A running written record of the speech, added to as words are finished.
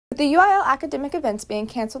With the UIL academic events being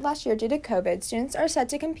canceled last year due to COVID, students are set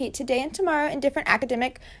to compete today and tomorrow in different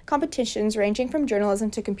academic competitions ranging from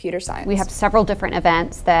journalism to computer science. We have several different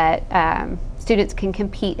events that students can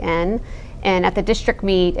compete in, and at the district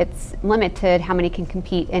meet it's limited how many can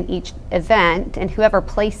compete in each event, and whoever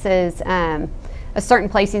places a certain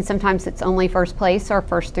placing, sometimes it's only first place or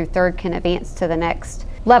first through third, can advance to the next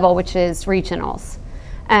level, which is regionals.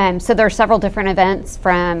 So there are several different events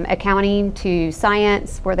from accounting to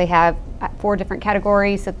science where they have 4 different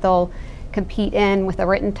categories that they'll compete in with a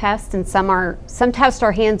written test, and some tests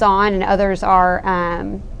are hands-on and others are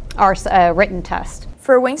a written test.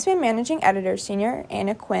 For Wingspan Managing Editor Senior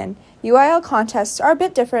Anna Quinn, UIL contests are a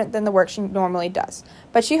bit different than the work she normally does,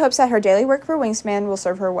 but she hopes that her daily work for Wingspan will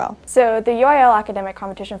serve her well. So the UIL Academic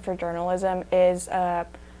Competition for Journalism is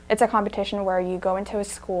it's a competition where you go into a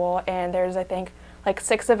school and there's, I think, like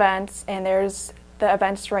 6 events, and the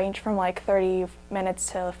events range from like 30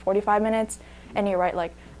 minutes to 45 minutes, and you write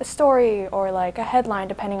like a story or like a headline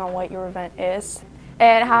depending on what your event is.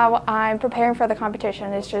 And how I'm preparing for the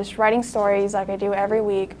competition is just writing stories like I do every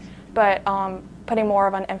week, but putting more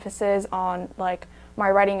of an emphasis on like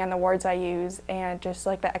my writing and the words I use and just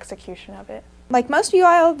like the execution of it. Like most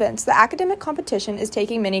UIL events, the academic competition is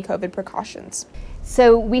taking many COVID precautions.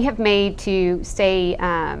 So we have made to stay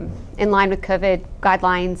in line with COVID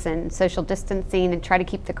guidelines and social distancing and try to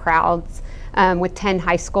keep the crowds with 10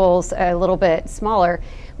 high schools a little bit smaller.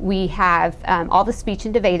 We have all the speech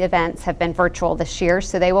and debate events have been virtual this year,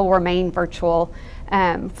 so they will remain virtual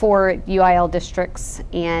for UIL districts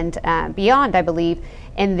and beyond, I believe.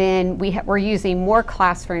 And then we're using more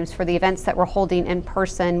classrooms for the events that we're holding in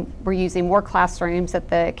person. We're using more classrooms at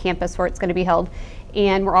the campus where it's going to be held.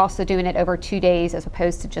 And we're also doing it over 2 days as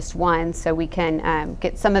opposed to just one, so we can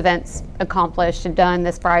get some events accomplished and done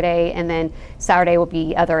this Friday, and then Saturday will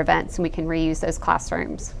be other events and we can reuse those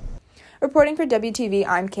classrooms. Reporting for WTV,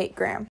 I'm Kate Graham.